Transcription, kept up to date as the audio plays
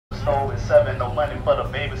stove at 7, no money for the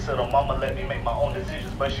babysitter. Mama let me make my own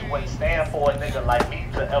decisions, but she wouldn't stand for a nigga like me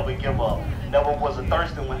to ever give up. Never was a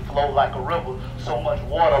thirsty when flowed like a river. So much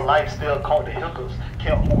water, life still caught the hiccups.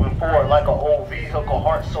 Kept moving forward like an old vehicle,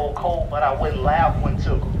 heart so cold, but I wouldn't laugh when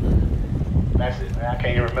tickled. That's it, man. I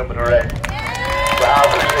can't even remember the rest. But I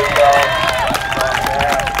appreciate y'all.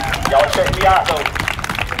 Y'all check me out though.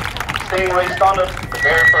 Stingray Stunner, the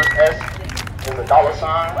very first S is a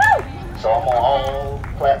 $sign. So I'm on all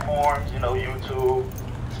platforms, you know, YouTube,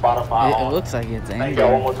 Spotify. It looks like it's ending. Thank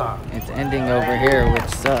y'all one more time. It's ending over here, which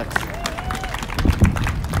sucks.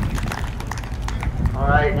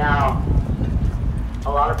 Alright, now,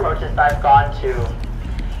 a lot of protests I've gone to,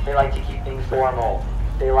 they like to keep things formal.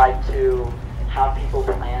 They like to have people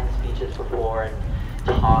plan speeches before and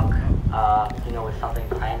talk, you know, with something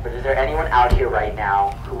planned. But is there anyone out here right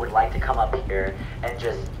now who would like to come up here and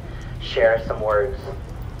just share some words?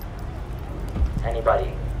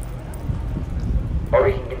 Anybody? Or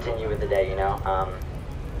we can continue with the day, you know?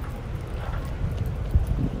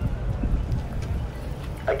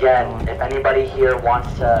 Again, if anybody here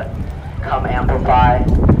wants to come amplify,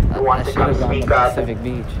 who wants to come speak up, Pacific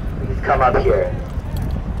Beach. please come up here.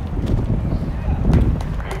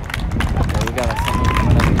 Okay, we got someone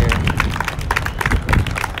coming up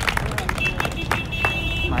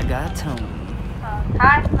here. My God, Tony.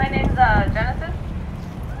 Hi, my name's Genesis.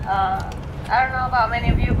 I don't know about many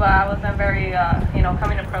of you, but I wasn't very, you know,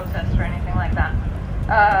 coming to protest or anything like that.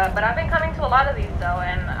 But I've been coming to a lot of these though,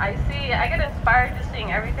 and I get inspired just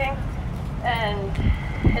seeing everything, and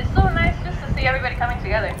it's so nice just to see everybody coming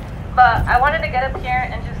together. But I wanted to get up here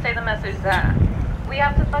and just say the message that we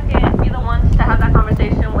have to fucking be the ones to have that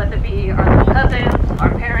conversation, whether it be our cousins, our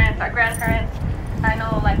parents, our grandparents. I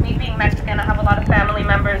know, like me being Mexican, I have a lot of family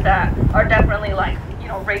members that are definitely like, you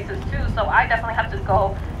know, racist too, so I definitely have to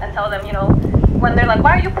go and tell them, you know, when they're like,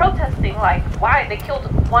 why are you protesting? Like, why? They killed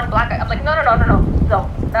one black guy. I'm like, no,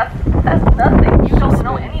 that's nothing. You don't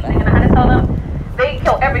know anything. And I had to tell them, they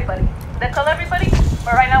kill everybody. They kill everybody,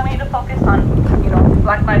 but right now we need to focus on, you know,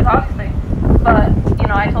 Black lives, obviously. But, you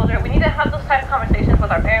know, I told her, we need to have those type of conversations with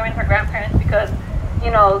our parents, our grandparents, because, you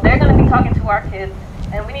know, they're going to be talking to our kids,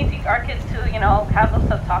 and we need to teach our kids to, you know, have those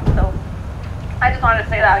tough talks. So I just wanted to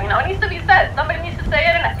say that, you know, it needs to be said. Somebody needs to say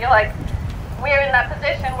it, and I feel like we're in that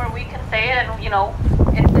position where we can say it, and, you know,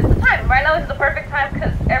 it's the time. Right now is the perfect time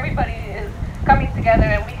because everybody is coming together,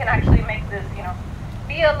 and we can actually make this, you know,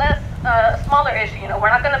 be a less, smaller issue. You know, we're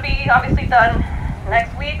not going to be obviously done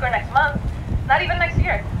next week or next month, not even next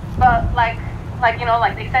year. But like you know,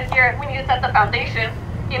 like they said here, we need to set the foundation,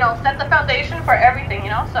 you know, set the foundation for everything, you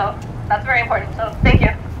know, so that's very important. So thank you.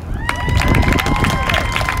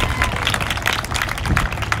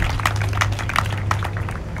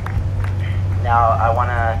 Now, I want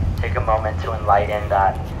to take a moment to enlighten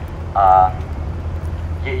that,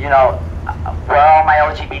 you know, where are all my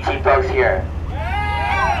LGBT folks here?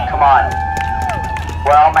 Come on.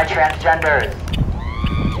 Where are all my transgenders?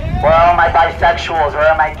 Where are all my bisexuals? Where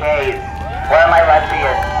are my gays? Where are my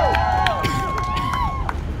lesbians?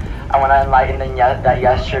 I want to enlighten that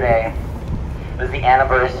yesterday was the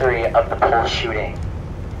anniversary of the Pulse shooting.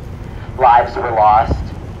 Lives were lost,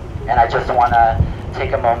 and I just want to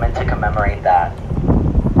take a moment to commemorate that.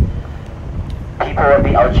 People of the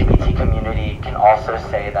LGBT community can also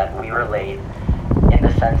say that we relate in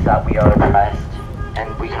the sense that we are oppressed,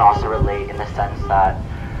 and we can also relate in the sense that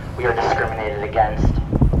we are discriminated against.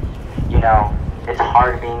 You know, it's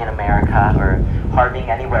hard being in America, or hard being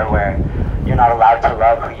anywhere where you're not allowed to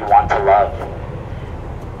love who you want to love.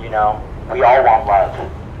 You know, we all want love.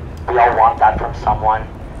 We all want that from someone,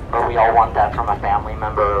 or we all want that from a family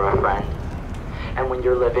member or a friend. And when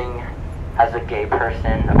you're living as a gay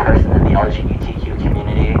person, a person in the LGBTQ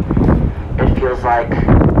community, it feels like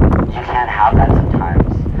you can't have that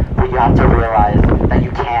sometimes. But you have to realize that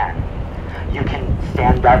you can. You can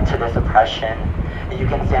stand up to this oppression, and you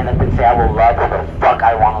can stand up and say, I will love who the fuck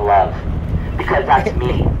I want to love. Because that's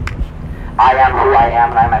me. I am who I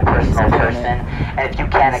am, and I'm a personal person. And if you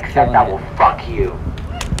can't accept that, well, fuck you.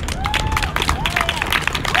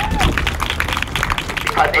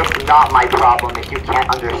 But it's not my problem if you can't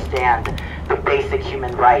understand the basic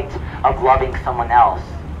human right of loving someone else.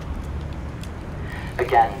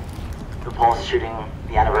 Again, the Pulse shooting,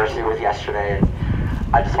 the anniversary was yesterday, and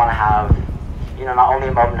I just want to have, you know, not only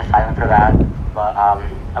a moment of silence for that, but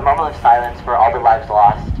a moment of silence for all the lives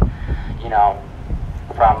lost, you know,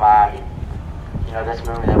 from, you know, this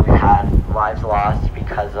movement that we've had, lives lost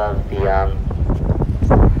because of the,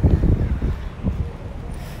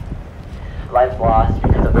 lives lost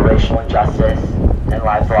because of the racial injustice, and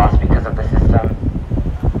lives lost because of the system.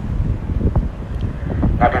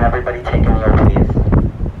 Now can everybody take a kneel, please?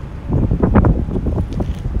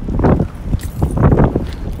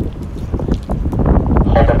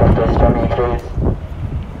 Hold up a fist for me, please.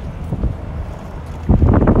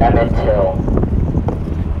 Emmett Till,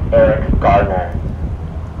 Eric Gardner,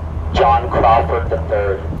 John Crawford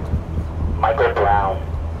III, Michael Brown,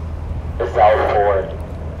 Ezell Ford,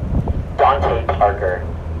 Dante Parker,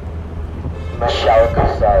 Michelle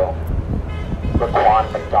Cusseau,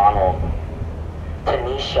 Laquan McDonald,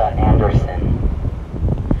 Tanisha Anderson,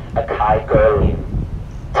 Akai Gurley,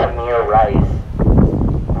 Tamir Rice,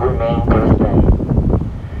 Rumain Brisbane,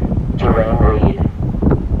 Jeraine Reed,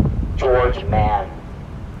 George Mann,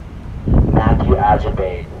 Matthew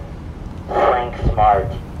Ajibade, Frank Smart,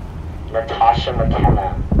 Natasha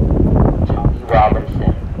McKenna, Tony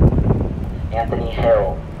Robinson, Anthony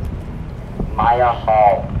Hill, Maya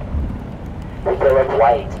Hall, Philip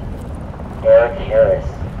White, Eric Harris,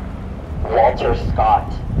 Walter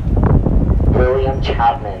Scott, William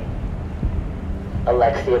Chapman,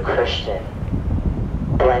 Alexia Christian,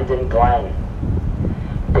 Brendan Glenn,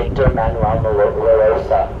 Victor Manuel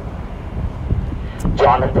LaRosa,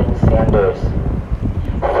 Jonathan Sanders,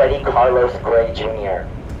 Freddie Carlos Gray Jr.,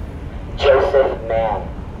 Joseph Mann,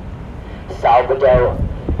 Salvador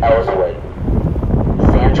Ellswood,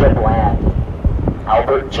 Sandra Bland,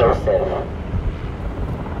 Albert Joseph,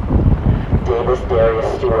 Davis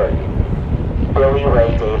Darius Stewart, Billy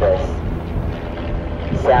Ray Davis,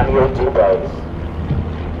 Samuel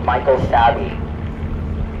Dubose, Michael Sabby,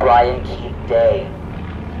 Brian Keith Day,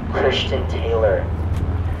 Christian Taylor,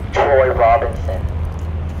 Troy Robinson,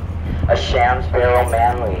 Ashams Barrow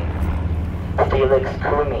Manley, Felix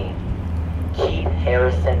Kumi, Keith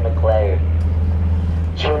Harrison McLeod,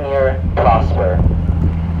 Junior Prosper,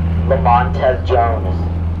 Lamontez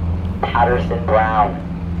Jones, Patterson Brown,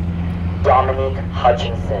 Dominique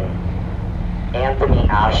Hutchinson, Anthony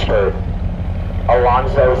Ashford,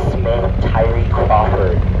 Alonzo Smith, Tyree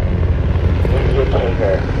Crawford, India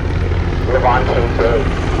Kager, Levante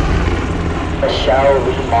Biggs, Michelle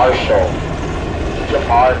Lee Marshall,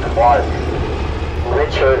 Jamar Clark,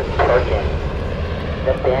 Richard Perkins,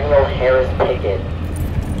 Nathaniel Harris Pickett,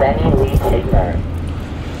 Benny Lee Tigner,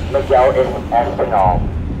 Miguel Espinal,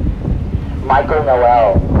 Michael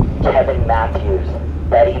Noel, Kevin Matthews,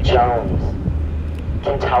 Betty Jones,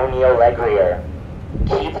 Quintonio Legrier,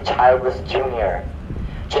 Keith Childless Jr.,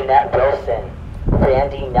 Jeanette Wilson,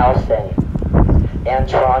 Randy Nelson,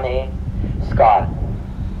 Antrone Scott,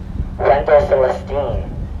 Wendell Celestine,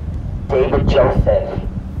 David Joseph,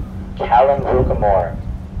 Callum Rugamore,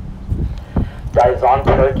 Dyson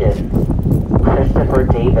Perkins, Christopher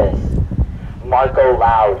Davis, Marco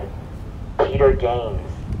Loud, Peter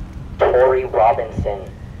Gaines, Tori Robinson,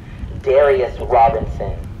 Darius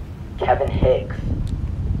Robinson, Kevin Hicks,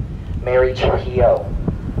 Mary Trujillo,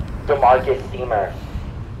 DeMarcus Seamer,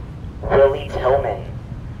 Willie Tillman,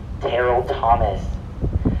 Terrell Thomas,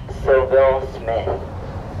 Sylville Smith,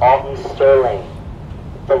 Alton Sterling,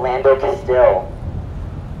 Philando Castile,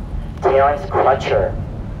 Terrence Crutcher,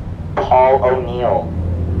 Paul O'Neill,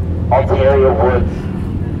 Alteria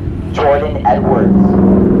Woods, Jordan Edwards,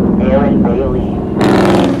 Aaron Bailey,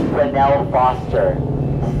 Renell Foster,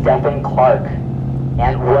 Stephen Clark,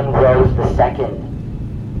 and Wynn Rose II,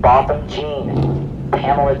 Botham Jean,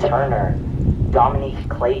 Pamela Turner, Dominique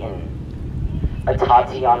Clayton,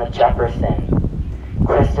 Tatiana Jefferson,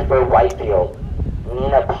 Christopher Whitefield,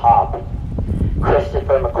 Nina Pop,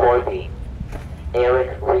 Christopher McCorvey,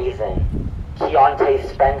 Eric Reason,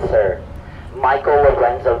 Keontae Spencer, Michael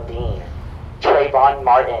Lorenzo Dean, Trayvon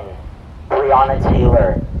Martin, Breonna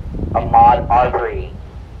Taylor, Ahmaud Arbery,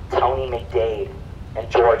 Tony McDade, and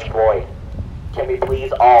George Floyd. Can we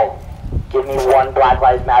please all give me one Black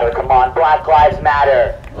Lives Matter? Come on, Black Lives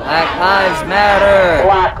Matter! Black Lives Matter!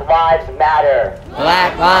 Black Lives Matter!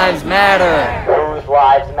 Black Lives Matter! Whose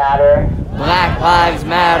lives matter? Black Lives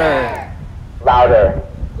Matter! Louder.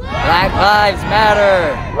 Black Lives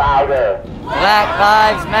Matter! Louder. Black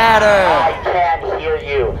Lives I Matter! can't hear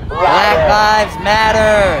you. Louder. Black Lives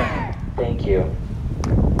Matter! Thank you.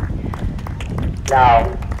 Now,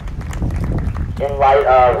 in light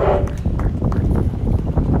of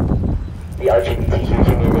the LGBTQ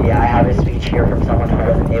community, I have a speech here from someone who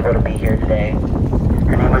wasn't able to be here today.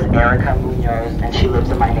 Her name was Erica Munoz, and she lives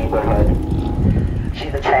in my neighborhood.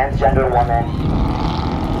 She's a transgender woman,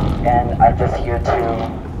 and I'm just here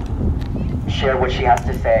to share what she has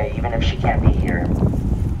to say, even if she can't be here.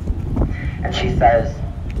 And she says,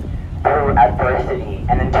 through adversity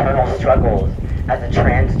and internal struggles as a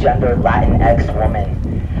transgender Latinx woman,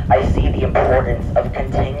 I see the importance of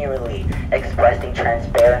continually expressing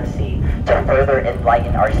transparency to further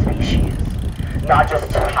enlighten our species. not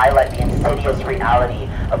just to highlight the insidious reality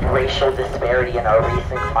of racial disparity in our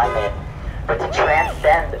recent climate, but to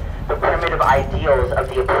transcend the primitive ideals of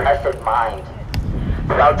the oppressive mind.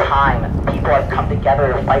 Throughout time, people have come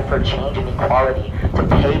together to fight for change and equality, to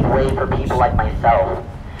pave way for people like myself,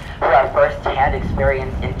 who have first-hand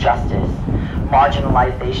experienced injustice,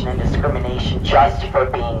 marginalization, and discrimination just for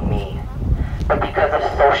being me. But because of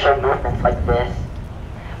social movements like this,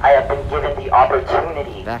 I have been given the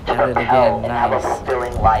opportunity to propel and have a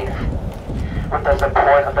fulfilling life. With the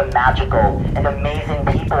support of the magical and amazing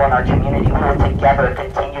people in our community, we will together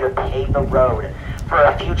continue to pave the road for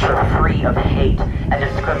a future free of hate and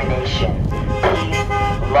discrimination, peace,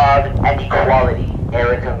 love, and equality.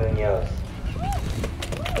 Erica Munoz.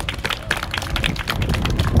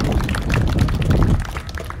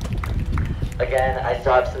 Again, I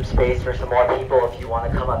still have some space for some more people if you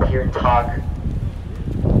want to come up here and talk.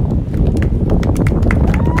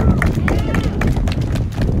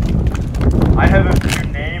 I have a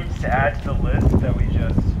few names to add to the list that we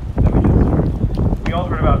just heard. We all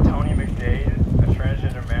heard about Tony McDade, a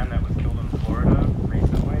transgender man that was killed in Florida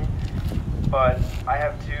recently. But I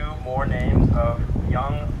have two more names of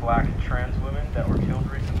young black trans women that were killed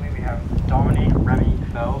recently. We have Dominique Remy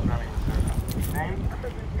Fells, Remy was her name.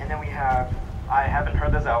 And then we have, I haven't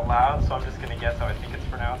heard this out loud, so I'm just going to guess how I think it's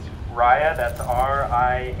pronounced. Raya, that's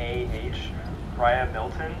R-I-A-H, Raya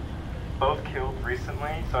Milton. Both killed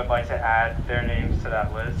recently, so I'd like to add their names to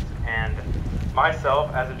that list. And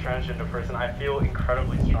myself, as a transgender person, I feel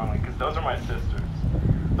incredibly strongly, because those are my sisters.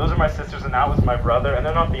 Those are my sisters, and that was my brother, and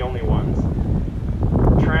they're not the only ones.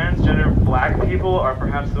 Transgender black people are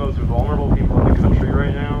perhaps the most vulnerable people in the country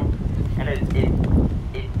right now, and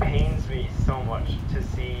it pains me so much to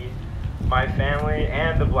see my family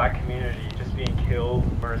and the black community just being killed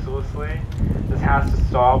mercilessly. This has to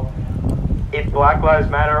stop. If Black Lives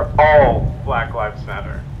Matter, all Black Lives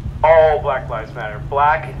Matter. All Black Lives Matter.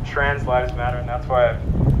 Black trans lives matter, and that's why I've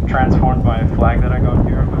transformed my flag that I got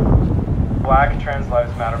here. Black trans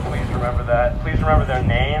lives matter, please remember that. Please remember their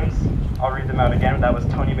names. I'll read them out again. That was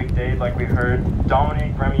Tony McDade, like we heard,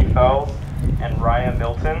 Dominique Remy Fells, and Raya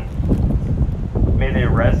Milton. May they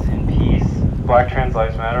rest in peace. Black trans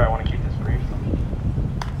lives matter. I want to keep this brief.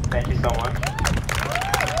 Thank you so much.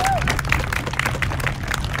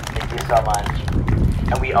 Thank you so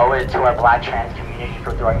much. And we owe it to our black trans community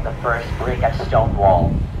for throwing the first brick at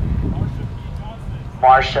Stonewall.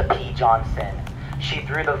 Marsha P. Johnson. She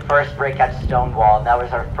threw the first brick at Stonewall, and that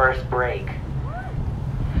was our first break.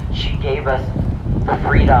 She gave us the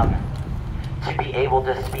freedom to be able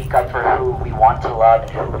to speak up for who we want to love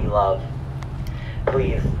and who we love.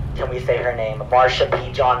 Please, can we say her name? Marsha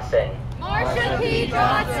P. Johnson. Marsha P.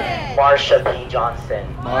 Johnson. Marsha P. Johnson.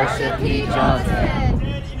 Marsha P. Johnson.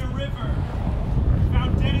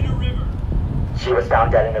 She was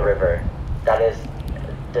found dead in a river. That is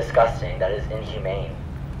disgusting. That is inhumane.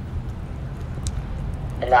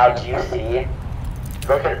 And now, do you see?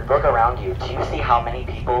 Look around you. Do you see how many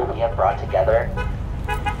people we have brought together?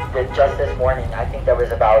 That just this morning, I think there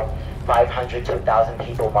was about 500 to 1,000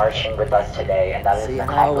 people marching with us today, and that is an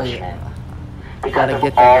accomplishment. You gotta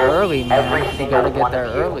get there early, man. You gotta get there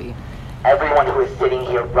early. Everyone who is sitting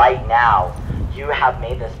here right now, you have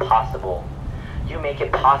made this possible. You make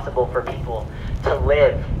it possible for people to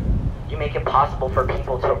live. You make it possible for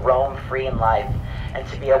people to roam free in life and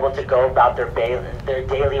to be able to go about their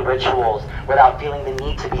daily rituals without feeling the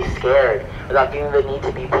need to be scared, without feeling the need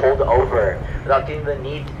to be pulled over, without feeling the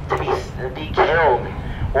need to be killed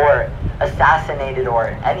or assassinated or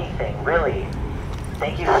anything, really.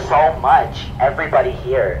 Thank you so much, everybody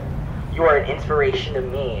here. You are an inspiration to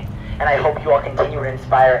me, and I hope you all continue to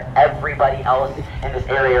inspire everybody else in this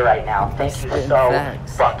area right now. Thank you so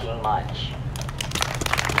fucking much.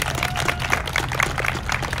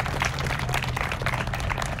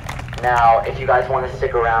 Now, if you guys want to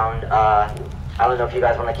stick around, I don't know if you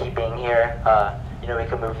guys want to keep being here. You know, we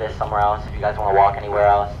can move this somewhere else if you guys want to walk anywhere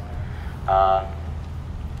else.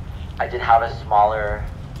 I did have a smaller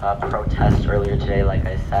protest earlier today, like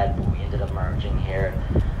I said, but we ended up merging here.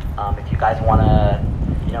 If you guys want to,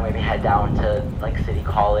 you know, maybe head down to like City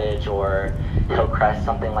College or Hillcrest,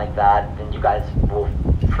 something like that, then you guys will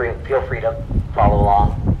feel free to follow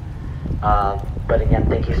along. But again,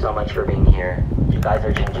 thank you so much for being here. You guys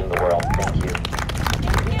are changing the world. Thank you.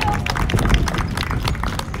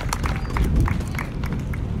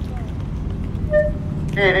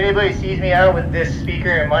 Hey, if anybody sees me out with this speaker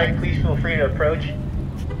and mic, please feel free to approach.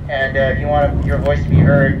 And if you want your voice to be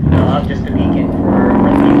heard, I'm just a beacon for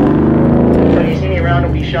people. So if you see me around,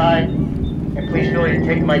 don't be shy. And please feel free to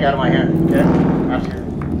take the mic out of my hand. Yes?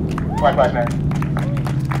 Absolutely. Black Lives Matter.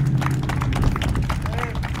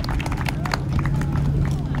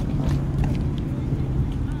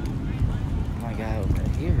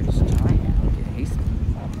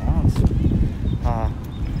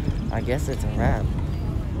 guess it's a wrap.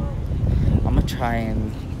 I'm gonna try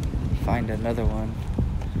and find another one.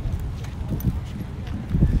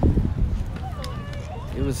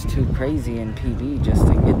 It was too crazy in PB just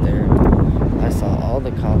to get there. I saw all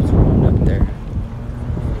the cops rolling up there.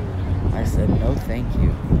 I said, no thank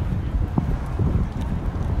you.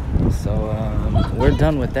 So, we're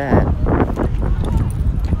done with that.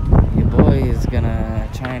 Your boy is gonna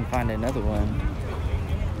try and find another one.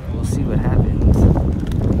 We'll see what happens.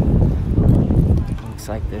 Looks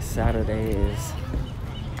like this Saturday is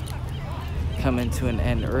coming to an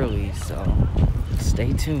end early, so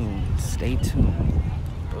stay tuned. Stay tuned.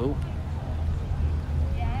 Oh.